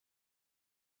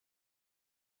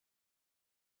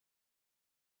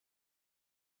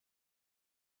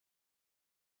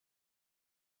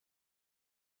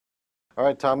All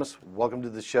right, Thomas, welcome to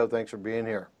the show. Thanks for being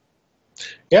here.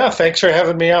 Yeah, thanks for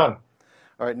having me on.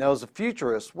 All right, now as a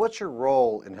futurist, what's your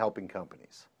role in helping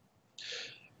companies?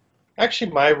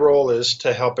 Actually, my role is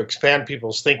to help expand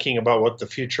people's thinking about what the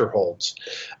future holds.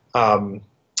 Um,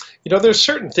 there's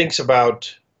certain things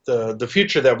about the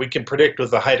future that we can predict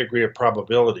with a high degree of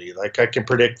probability. Like I can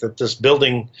predict that this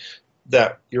building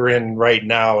that you're in right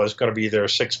now is going to be there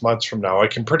 6 months from now. I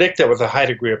can predict that with a high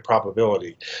degree of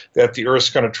probability, that the Earth's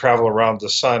going to travel around the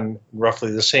sun in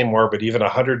roughly the same orbit even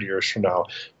 100 years from now,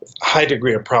 with a high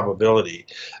degree of probability.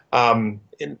 And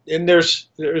there's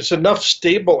enough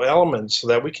stable elements so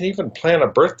that we can even plan a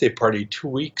birthday party 2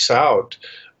 weeks out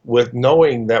with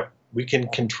knowing that we can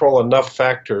control enough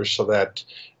factors so that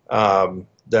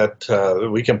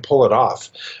we can pull it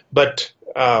off. But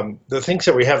the things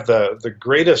that we have the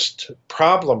greatest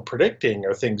problem predicting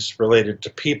are things related to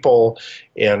people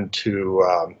and to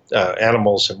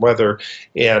animals and weather.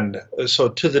 And so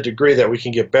to the degree that we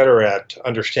can get better at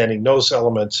understanding those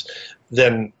elements,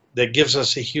 then that gives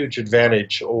us a huge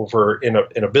advantage over in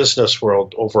a business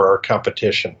world over our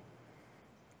competition.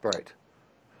 Right.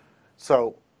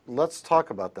 So let's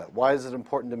talk about that. Why is it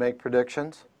important to make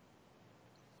predictions?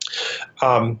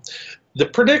 Um, the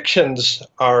predictions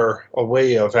are a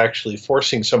way of actually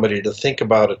forcing somebody to think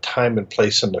about a time and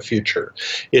place in the future.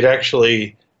 It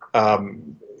actually,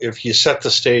 if you set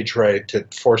the stage right,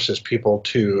 it forces people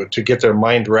to get their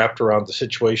mind wrapped around the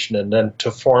situation and then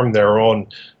to form their own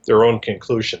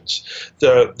conclusions.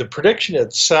 The prediction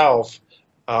itself,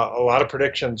 a lot of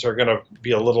predictions are going to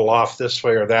be a little off this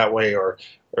way or that way, or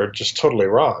just totally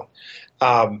wrong.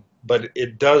 But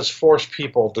it does force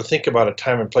people to think about a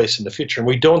time and place in the future, and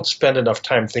we don't spend enough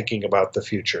time thinking about the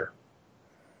future.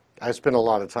 I spend a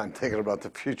lot of time thinking about the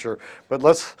future, but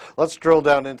let's drill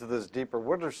down into this deeper.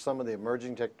 What are some of the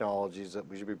emerging technologies that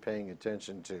we should be paying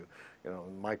attention to,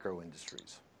 in micro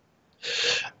industries?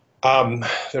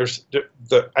 There's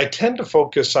I tend to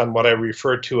focus on what I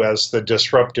refer to as the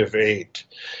disruptive eight.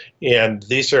 And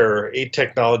these are eight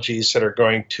technologies that are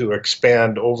going to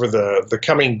expand over the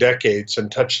coming decades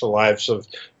and touch the lives of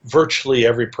virtually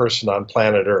every person on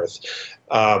planet Earth.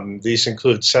 These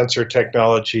include sensor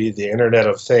technology, the Internet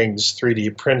of Things,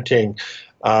 3D printing,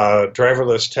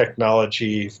 driverless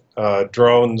technology,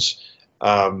 drones,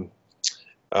 um,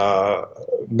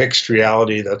 mixed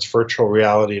reality, that's virtual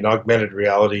reality and augmented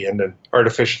reality, and then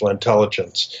artificial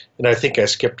intelligence. And I think I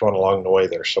skipped one along the way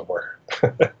there somewhere.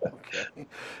 Okay.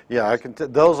 Yeah, I can.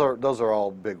 Those are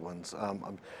all big ones.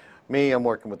 I'm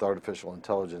working with artificial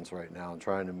intelligence right now and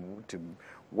trying to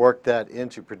work that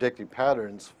into predictive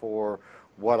patterns for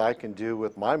what I can do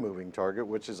with my moving target,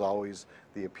 which is always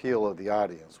the appeal of the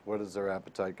audience. What is their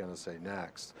appetite going to say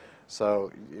next?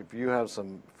 So if you have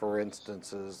some, for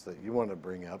instances, that you want to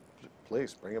bring up,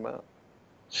 please bring them out.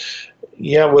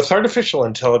 Yeah, with artificial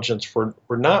intelligence, we're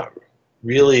not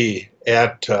really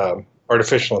at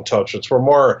artificial intelligence. We're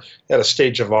more at a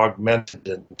stage of augmented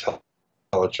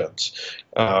intelligence.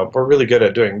 We're really good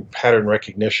at doing pattern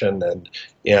recognition and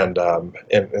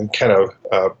kind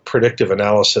of predictive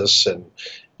analysis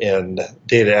and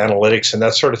data analytics and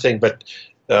that sort of thing. But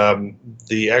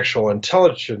the actual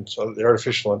intelligence, the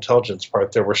artificial intelligence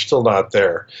part, there we're still not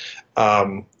there.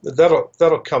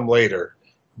 That'll come later.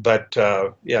 But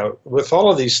yeah, with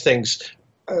all of these things,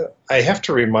 I have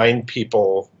to remind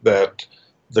people that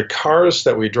the cars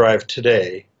that we drive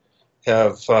today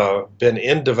have been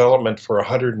in development for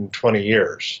 120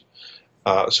 years.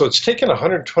 So it's taken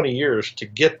 120 years to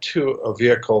get to a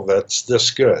vehicle that's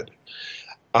this good.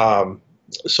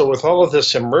 So with all of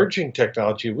this emerging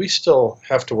technology, we still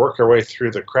have to work our way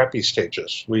through the crappy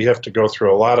stages. We have to go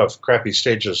through a lot of crappy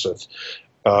stages of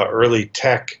early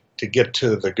tech to get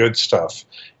to the good stuff.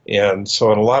 And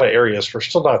so in a lot of areas, we're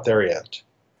still not there yet.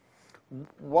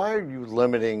 Why are you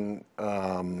limiting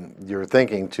your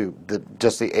thinking to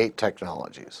just the eight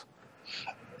technologies?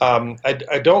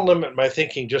 I don't limit my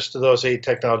thinking just to those eight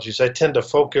technologies. I tend to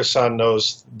focus on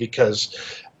those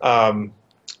because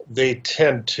they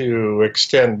tend to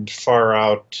extend far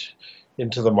out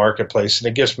into the marketplace, and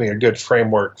it gives me a good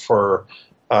framework for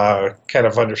kind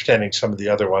of understanding some of the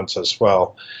other ones as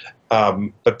well.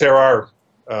 But there are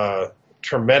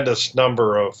tremendous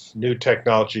number of new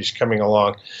technologies coming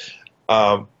along.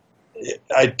 Um,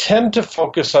 I tend to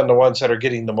focus on the ones that are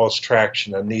getting the most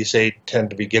traction, and these eight tend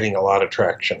to be getting a lot of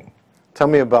traction. Tell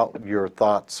me about your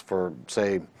thoughts for,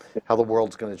 say, how the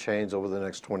world's going to change over the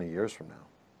next 20 years from now.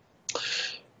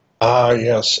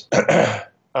 Yes.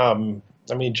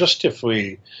 I mean, just if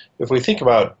we think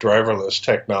about driverless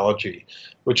technology,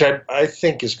 which I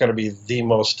think is going to be the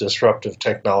most disruptive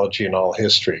technology in all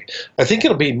history, I think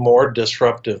it'll be more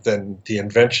disruptive than the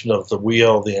invention of the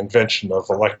wheel, the invention of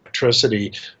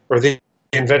electricity, or the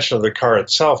invention of the car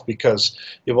itself, because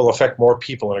it will affect more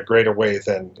people in a greater way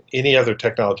than any other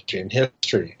technology in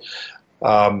history.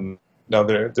 Now,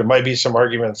 there might be some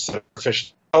arguments that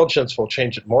artificial intelligence will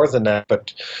change it more than that,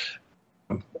 but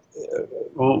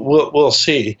we'll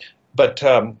see. But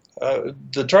the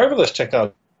driverless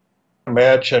technology,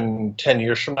 imagine 10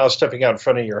 years from now stepping out in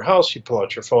front of your house, you pull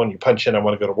out your phone, you punch in, I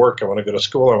want to go to work, I want to go to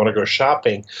school, I want to go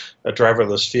shopping. A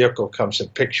driverless vehicle comes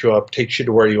and picks you up, takes you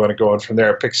to where you want to go, and from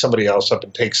there picks somebody else up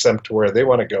and takes them to where they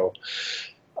want to go.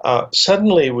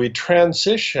 Suddenly we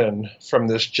transition from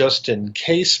this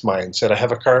just-in-case mindset, I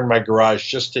have a car in my garage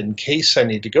just in case I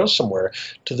need to go somewhere,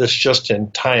 to this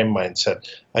just-in-time mindset.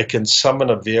 I can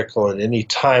summon a vehicle at any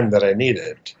time that I need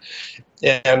it.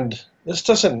 And this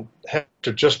doesn't have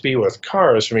to just be with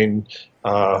cars. I mean,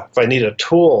 if I need a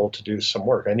tool to do some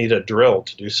work, I need a drill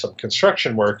to do some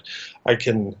construction work, I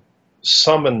can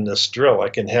summon this drill. I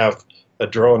can have a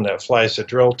drone that flies a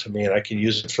drill to me, and I can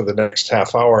use it for the next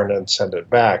half hour and then send it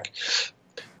back.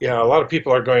 Yeah, a lot of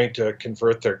people are going to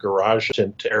convert their garage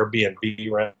into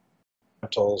Airbnb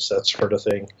rentals, that sort of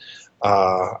thing.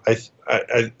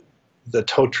 The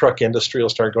tow truck industry will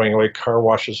start going away. Car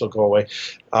washes will go away.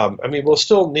 I mean, we'll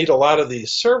still need a lot of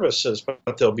these services,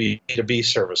 but they'll be B2B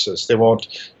services. They won't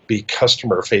be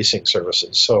customer-facing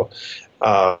services. So,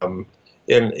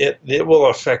 and it will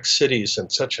affect cities in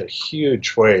such a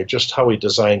huge way, just how we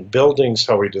design buildings,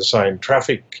 how we design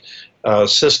traffic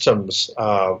systems,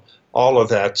 all of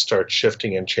that starts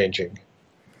shifting and changing.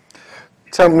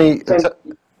 Let me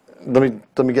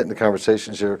get in the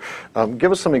conversations here.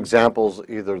 Give us some examples,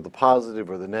 either the positive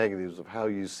or the negatives, of how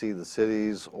you see the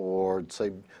cities or,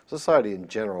 say, society in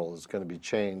general is going to be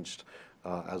changed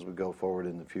as we go forward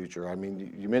in the future. I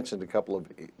mean, you mentioned a couple of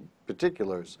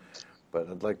particulars, but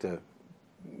I'd like to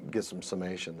get some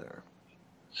summation there.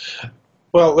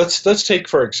 Well, let's take,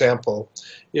 for example,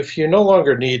 if you no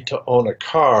longer need to own a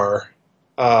car,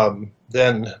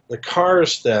 then the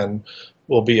cars then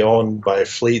will be owned by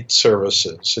fleet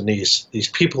services, and these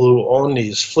people who own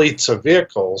these fleets of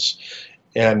vehicles,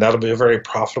 and that'll be a very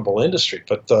profitable industry.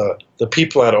 But the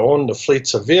people that own the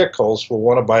fleets of vehicles will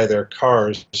want to buy their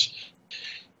cars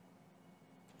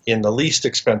in the least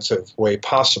expensive way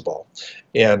possible.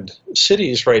 And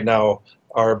cities right now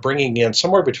are bringing in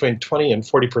somewhere between 20 and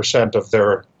 40% of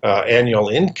their annual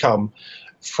income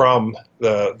from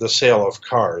the sale of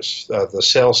cars, the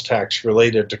sales tax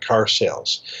related to car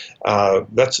sales.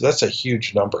 That's a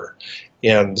huge number.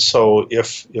 And so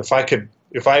if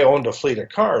I owned a fleet of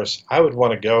cars, I would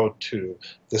want to go to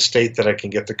the state that I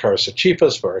can get the cars the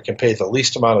cheapest, where I can pay the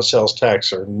least amount of sales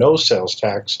tax or no sales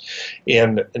tax,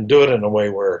 and do it in a way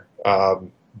where I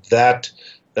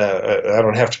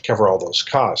don't have to cover all those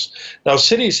costs. Now,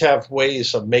 cities have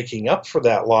ways of making up for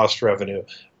that lost revenue,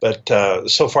 but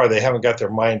so far they haven't got their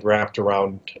mind wrapped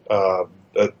around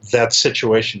that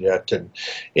situation yet. And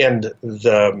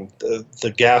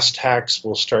the gas tax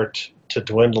will start to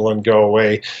dwindle and go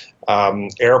away.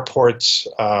 Airports,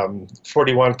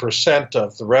 41%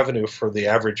 of the revenue for the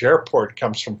average airport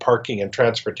comes from parking and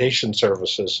transportation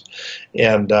services,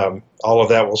 and all of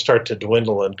that will start to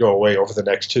dwindle and go away over the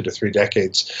next 2 to 3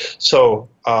 decades. So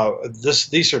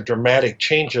these are dramatic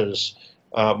changes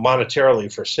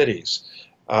monetarily for cities.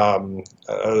 A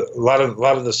lot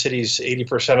of the cities,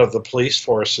 80% of the police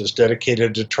force is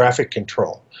dedicated to traffic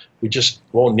control. We just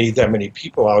won't need that many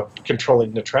people out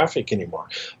controlling the traffic anymore.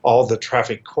 All the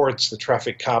traffic courts, the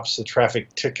traffic cops, the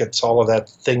traffic tickets, all of that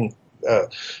thing,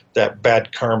 that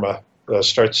bad karma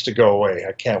starts to go away.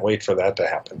 I can't wait for that to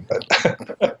happen. But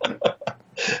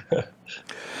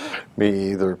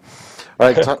Me either.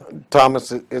 All right,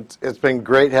 Thomas, it's been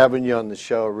great having you on the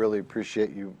show. I really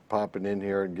appreciate you popping in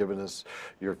here and giving us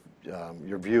your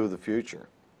view of the future.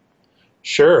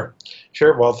 Sure.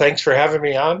 Well, thanks for having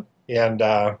me on, and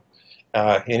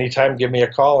anytime give me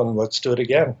a call and let's do it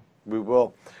again. We will.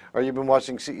 All right, you've been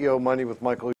watching CEO Money with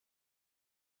Michael